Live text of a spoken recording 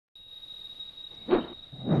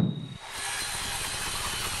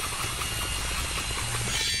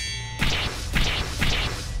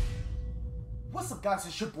up guys,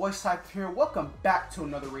 it's your boy Cypher here. Welcome back to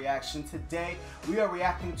another reaction. Today we are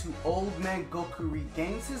reacting to Old Man Goku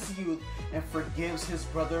regains his youth and forgives his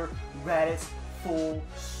brother Raditz full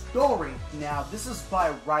story. Now this is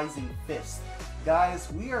by Rising Fist.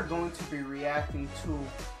 Guys, we are going to be reacting to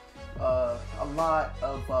a lot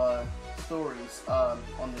of stories on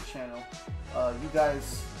the channel. You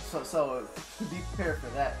guys, so be prepared for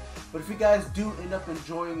that. But if you guys do end up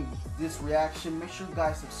enjoying this reaction, make sure you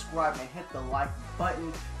guys subscribe and hit the like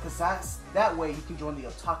button, because that way you can join the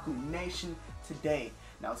Otaku Nation today.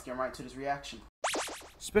 Now let's get right to this reaction.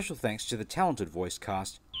 Special thanks to the talented voice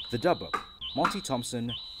cast, the Dubbo, Monty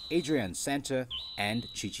Thompson, Adrian Santa, and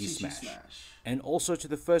Chi-Chi Smash. And also to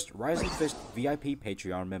the first Rising Fist VIP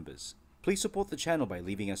Patreon members. Please support the channel by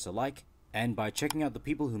leaving us a like, and by checking out the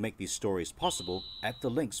people who make these stories possible at the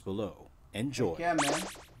links below. Enjoy. Yeah, man.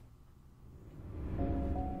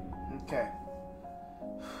 Okay.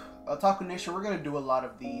 Otaku Nation, we're gonna do a lot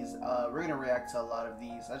of these. We're gonna react to a lot of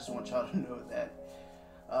these. I just want y'all to know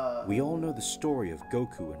that. We all know the story of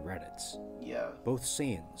Goku and Raditz. Yeah. Both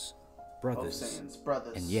Saiyans, brothers. Both Saiyans,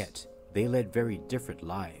 brothers. And yet, they led very different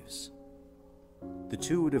lives. The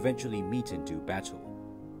two would eventually meet and do battle,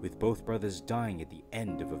 with both brothers dying at the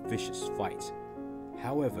end of a vicious fight.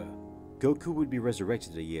 However, Goku would be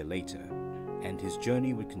resurrected a year later, and his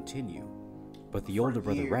journey would continue. But the older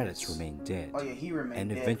brother Raditz remained dead,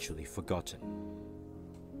 and eventually forgotten.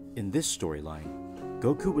 In this storyline,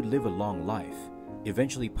 Goku would live a long life,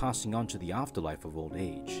 eventually passing on to the afterlife of old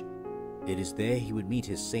age. It is there he would meet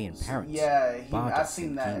his Saiyan parents. Yeah, I've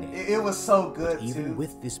seen that. It was so good but even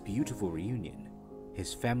with this beautiful reunion,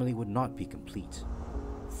 his family would not be complete.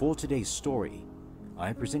 For today's story,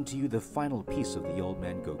 I present to you the final piece of the Old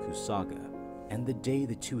Man Goku saga, and the day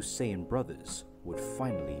the two Saiyan brothers would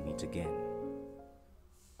finally meet again.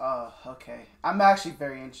 Okay. I'm actually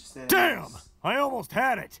very interested in Damn! this. I almost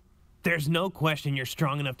had it! There's no question you're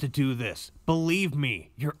strong enough to do this. Believe me,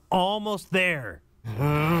 you're almost there. He's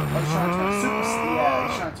trying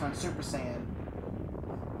to turn Super Saiyan.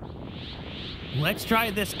 Let's try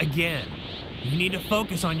this again. You need to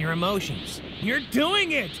focus on your emotions. You're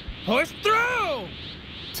doing it! Push through!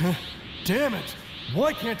 Damn it!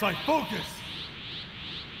 Why can't I focus?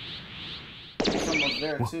 He's almost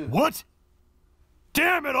there too. What?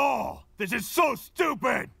 Damn it all! This is so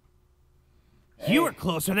stupid! Hey. You were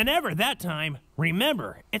closer than ever that time.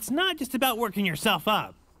 Remember, it's not just about working yourself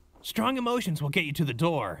up. Strong emotions will get you to the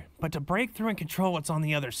door, but to break through and control what's on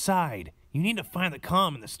the other side, you need to find the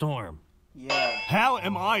calm in the storm. Yeah. How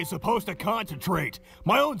am I supposed to concentrate?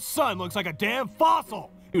 My own son looks like a damn fossil!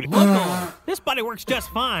 Dude, look, this body works just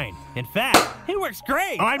fine. In fact, it works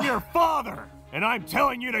great. I'm your father, and I'm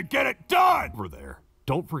telling you to get it done! Over there.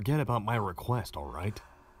 Don't forget about my request, all right?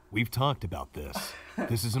 We've talked about this.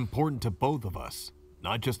 This is important to both of us,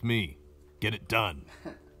 not just me. Get it done.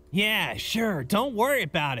 Yeah, sure. Don't worry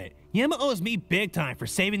about it. Yama owes me big time for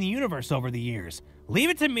saving the universe over the years. Leave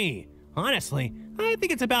it to me. Honestly, I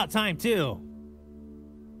think it's about time too.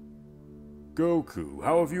 Goku,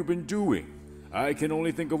 how have you been doing? I can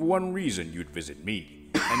only think of one reason you'd visit me,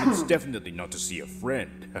 and it's definitely not to see a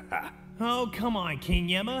friend. Oh, come on, King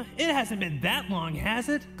Yama. It hasn't been that long, has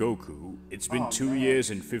it? Goku, it's been 2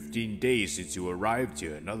 years and 15 days since you arrived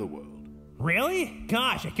here in Otherworld. Really?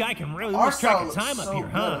 Gosh, a guy can really lose track of time up here,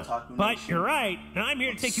 huh? But you're right, and I'm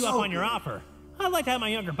here to take you up on your offer. I'd like to have my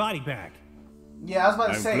younger body back. Yeah, I was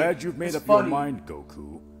about to say. I'm glad you've made up your mind,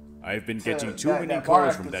 Goku. I've been getting too many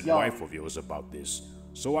calls from that wife of yours about this,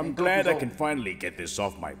 so I'm glad I can finally get this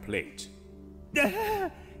off my plate.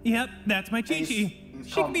 Yep, that's my Chi-Chi.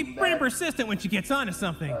 She can be pretty persistent when she gets onto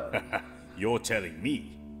something. You're telling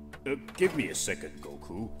me? Give me a second,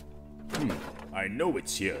 Goku. I know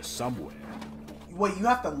it's here somewhere. Wait, you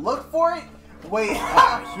have to look for it? Wait.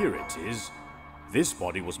 Here it is. This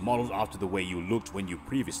body was modeled after the way you looked when you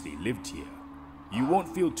previously lived here. You won't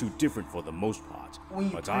feel too different for the most part,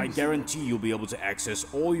 but I guarantee you'll be able to access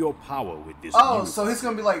all your power with this. Oh, so he's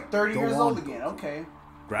gonna be like 30 years old again. Okay.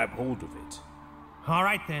 Grab hold of it. All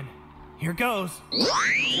right then. Here goes. He's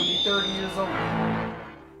gonna be 30 years old.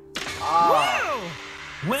 Whoa!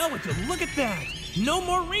 Well, would you look at that? No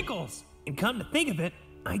more wrinkles. And come to think of it,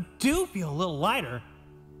 I do feel a little lighter.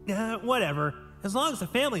 Whatever. As long as the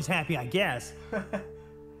family's happy, I guess.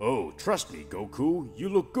 Oh, trust me, Goku. You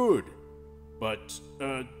look good. But,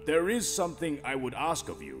 there is something I would ask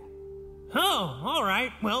of you. Oh, all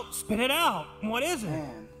right. Well, spit it out. What is it?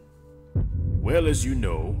 Man. Well, as you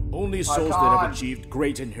know, only souls that have achieved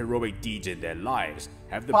great and heroic deeds in their lives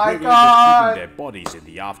have the privilege of keeping their bodies in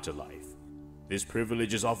the afterlife. This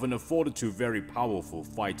privilege is often afforded to very powerful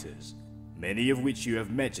fighters, many of which you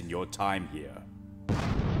have met in your time here.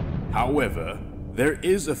 However, there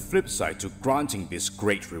is a flip side to granting this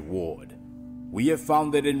great reward. We have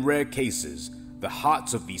found that in rare cases, the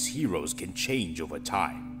hearts of these heroes can change over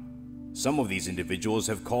time. Some of these individuals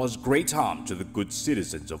have caused great harm to the good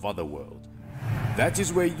citizens of Otherworld. That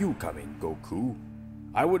is where you come in, Goku.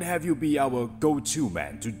 I would have you be our go-to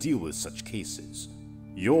man to deal with such cases.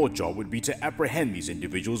 Your job would be to apprehend these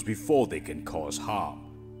individuals before they can cause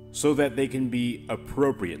harm, so that they can be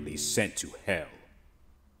appropriately sent to hell.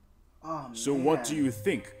 So what do you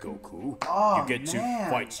think, Goku? You get to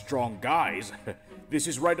fight strong guys? This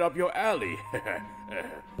is right up your alley.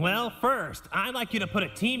 Well, first, I'd like you to put a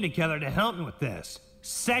team together to help me with this.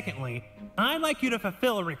 Secondly, I'd like you to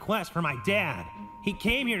fulfill a request for my dad. He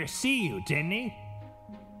came here to see you, didn't he?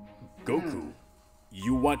 Goku,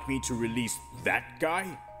 you want me to release that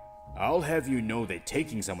guy? I'll have you know that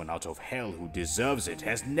taking someone out of hell who deserves it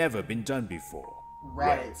has never been done before.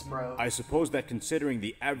 Raditz, bro. I suppose that considering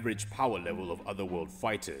the average power level of Otherworld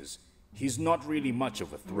fighters, he's not really much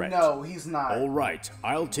of a threat. No, he's not. Alright,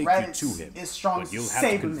 I'll take Raditz you to him, is strong, but you'll have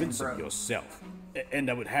to convince him yourself.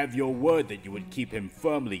 And I would have your word that you would keep him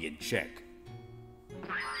firmly in check.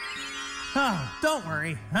 Oh, don't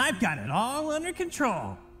worry. I've got it all under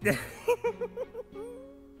control.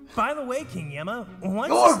 By the way, King Yama, what's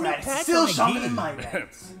Your this new Raditz pack still on the stronger gi? than my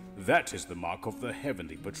Raditz. That is the mark of the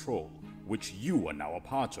Heavenly Patrol, which you are now a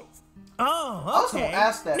part of. Oh, I was okay. gonna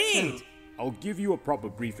ask that Neat. too. I'll give you a proper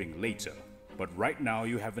briefing later, but right now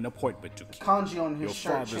you have an appointment to keep. Kanji on his Your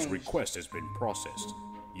shirt father's changed. request has been processed.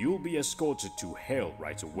 You'll be escorted to hell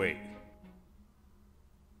right away.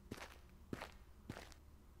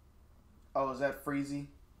 Oh, is that Freezy?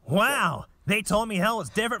 Wow, they told me hell was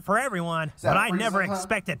different for everyone, that but I Frieza, never huh?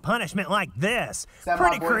 expected punishment like this. that my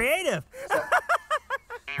Pretty boy? creative.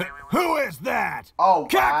 Who is that? Oh,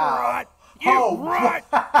 Kakarot! wow. You Oh, rot!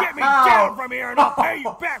 Get me wow. down from here and I'll pay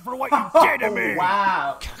you back for what you did to me! Oh,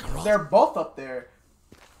 wow. They're both up there.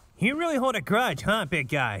 You really hold a grudge, huh, big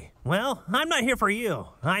guy? Well, I'm not here for you.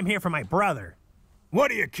 I'm here for my brother. What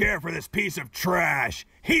do you care for this piece of trash?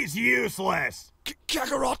 He's useless!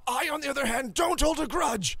 Kakarot, I, on the other hand, don't hold a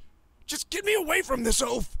grudge. Just get me away from this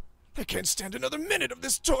oaf. I can't stand another minute of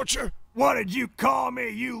this torture. What did you call me,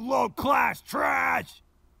 you low-class trash?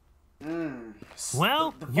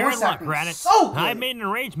 Well, The you're in voice luck, acting Raditz. so good. I've made an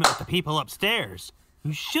arrangement with the people upstairs.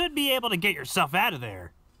 You should be able to get yourself out of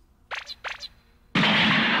there.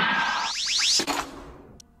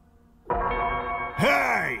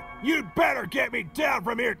 Hey! You'd better get me down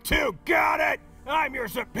from here too, got it? I'm your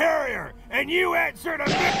superior, and you answer to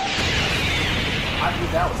me! I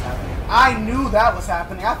knew that was happening. I knew that was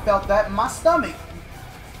happening. I felt that in my stomach.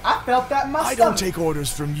 I felt that in my I stomach. don't take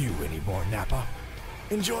orders from you anymore, Nappa.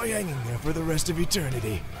 Enjoy hanging there for the rest of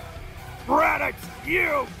eternity. Raditz,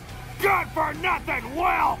 you good for nothing!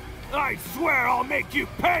 Well, I swear I'll make you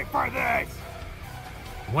pay for this!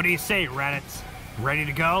 What do you say, Raditz? Ready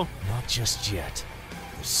to go? Not just yet.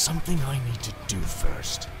 There's something I need to do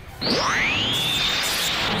first. He's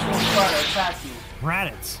gonna try to attack you.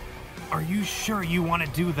 Raditz, are you sure you want to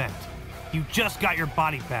do that? You just got your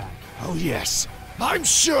body back. Oh yes, I'm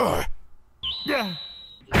sure!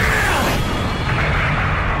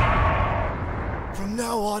 From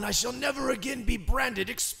now on, I shall never again be branded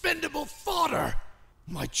expendable fodder!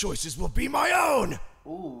 My choices will be my own!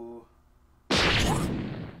 Ooh.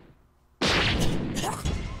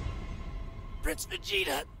 Prince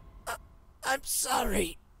Vegeta, I'm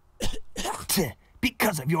sorry.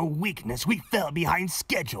 Because of your weakness, we fell behind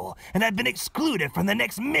schedule and have been excluded from the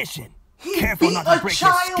next mission. He Careful beat not a to break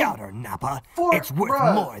your child scouter, Nappa. for- It's worth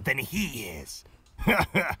bruh. more than he is.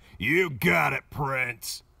 You got it,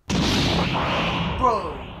 Prince.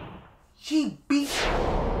 Bro. He beat...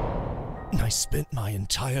 I spent my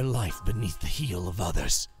entire life beneath the heel of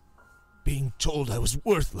others, being told I was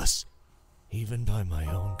worthless, even by my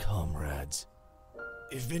own comrades.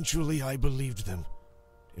 Eventually, I believed them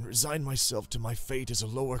and resigned myself to my fate as a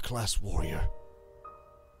lower-class warrior.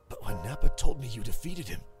 But when Nappa told me you defeated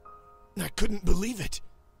him, I couldn't believe it.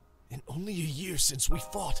 In only a year since we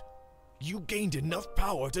fought, you gained enough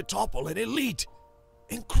power to topple an elite.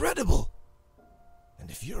 Incredible! And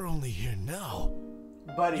if you're only here now,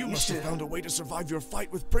 Buddy, you must have found a way to survive your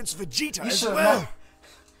fight with Prince Vegeta as should well.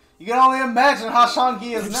 You can only imagine how Shang-Chi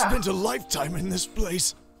is I've now. spent a lifetime in this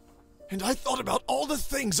place, and I thought about all the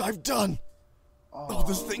things I've done. All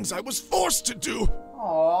the things I was forced to do.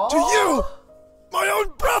 Aww. To you! My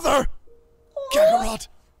own brother! Kakarot,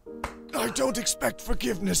 I don't expect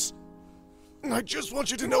forgiveness. I just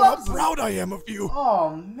want you to know how proud I am of you.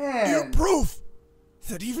 Oh, man. You're proof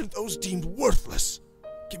that even those deemed worthless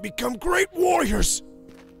can become great warriors.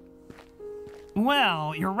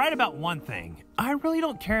 Well, you're right about one thing. I really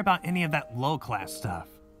don't care about any of that low-class stuff.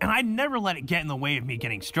 And I'd never let it get in the way of me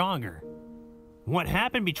getting stronger. What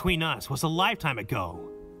happened between us was a lifetime ago.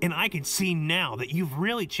 And I can see now that you've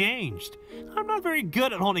really changed. I'm not very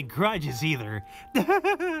good at holding grudges either.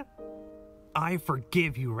 I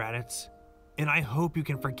forgive you, Raditz. And I hope you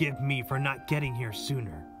can forgive me for not getting here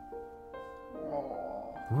sooner.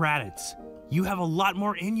 Raditz, you have a lot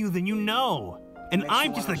more in you than you know. And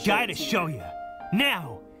I'm just the guy to show you.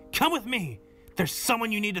 Now, come with me. There's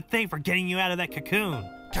someone you need to thank for getting you out of that cocoon.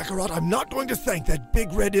 Kakarot, I'm not going to thank that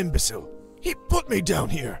big red imbecile. He put me down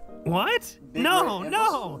here. What?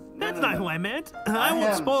 No, that's not who I meant. I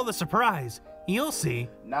won't spoil the surprise. You'll see.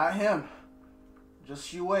 Not him.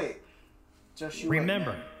 Just you wait. Just you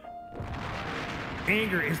Remember, wait.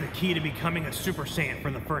 Anger is the key to becoming a Super Saiyan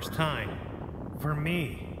for the first time. For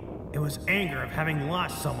me, it was anger of having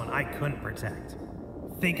lost someone I couldn't protect.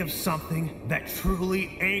 Think of something that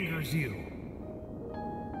truly angers you.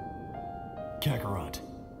 Kakarot,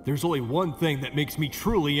 there's only one thing that makes me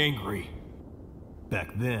truly angry.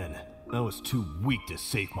 Back then, I was too weak to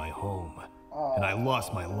save my home, and I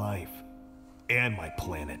lost my life, and my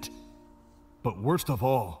planet. But worst of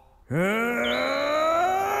all,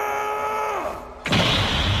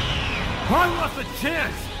 I lost a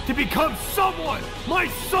chance to become someone my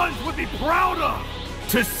sons would be proud of,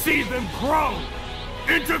 to see them grow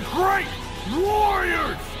into great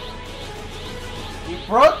warriors! He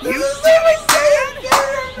broke through the Super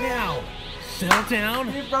Saiyan! Now, settle down.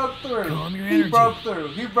 He broke through. Calm your energy. He broke through.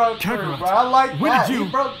 He broke Kakarot, through, bro. I like when that. did you-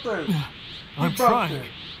 He broke through. I'm trying,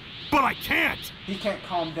 but I can't! He can't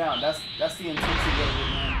calm down. That's the intensity of it,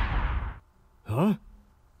 man. Huh?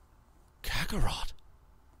 Kakarot,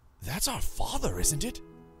 that's our father, isn't it?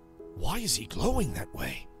 Why is he glowing that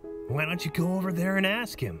way? Why don't you go over there and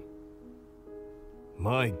ask him?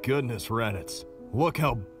 My goodness, Raditz. Look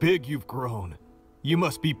how big you've grown. You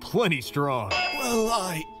must be plenty strong.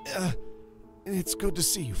 Well, it's good to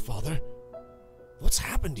see you, Father. What's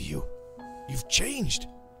happened to you? You've changed.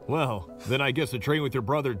 Well, then I guess the training with your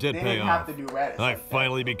brother did They pay didn't off. have to do Raditz I like that.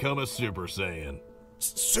 finally become a Super Saiyan.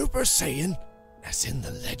 Super Saiyan? As in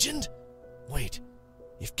the legend? Wait,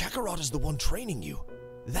 if Kakarot is the one training you,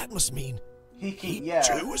 that must mean He can, he yeah.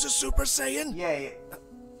 too is a Super Saiyan? Yeah.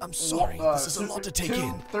 I'm sorry, this is a lot to take 2,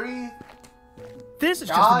 in. 3. This is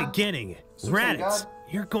just God? the beginning. Super Saiyan Raditz, God?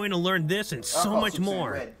 you're going to learn this and so much Super Saiyan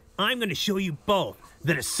more. Red. I'm going to show you both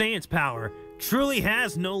that a Saiyan's power truly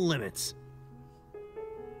has no limits.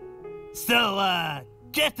 So,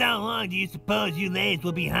 just how long do you suppose you ladies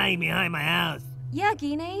will be hiding behind my house? Yeah,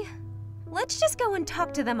 Gine. Let's just go and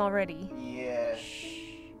talk to them already. Yeah.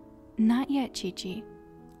 Not yet, Chi-Chi.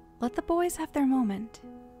 Let the boys have their moment.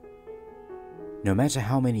 No matter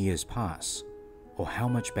how many years pass, or how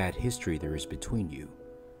much bad history there is between you,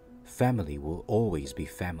 family will always be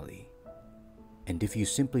family. And if you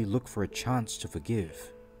simply look for a chance to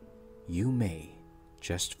forgive, you may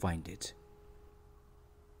just find it.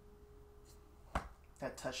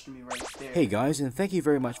 That touched me right there. Hey guys, and thank you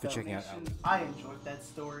very much for checking out. I enjoyed that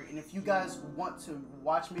story, and if you guys want to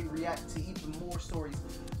watch me react to even more stories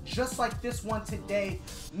just like this one today,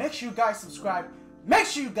 make sure you guys subscribe. Make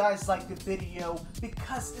sure you guys like the video,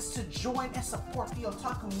 because it's to join and support the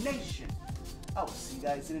Otaku Nation. I will see you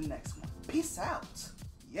guys in the next one. Peace out.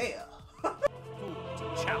 Yeah.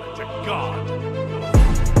 Challenge a god.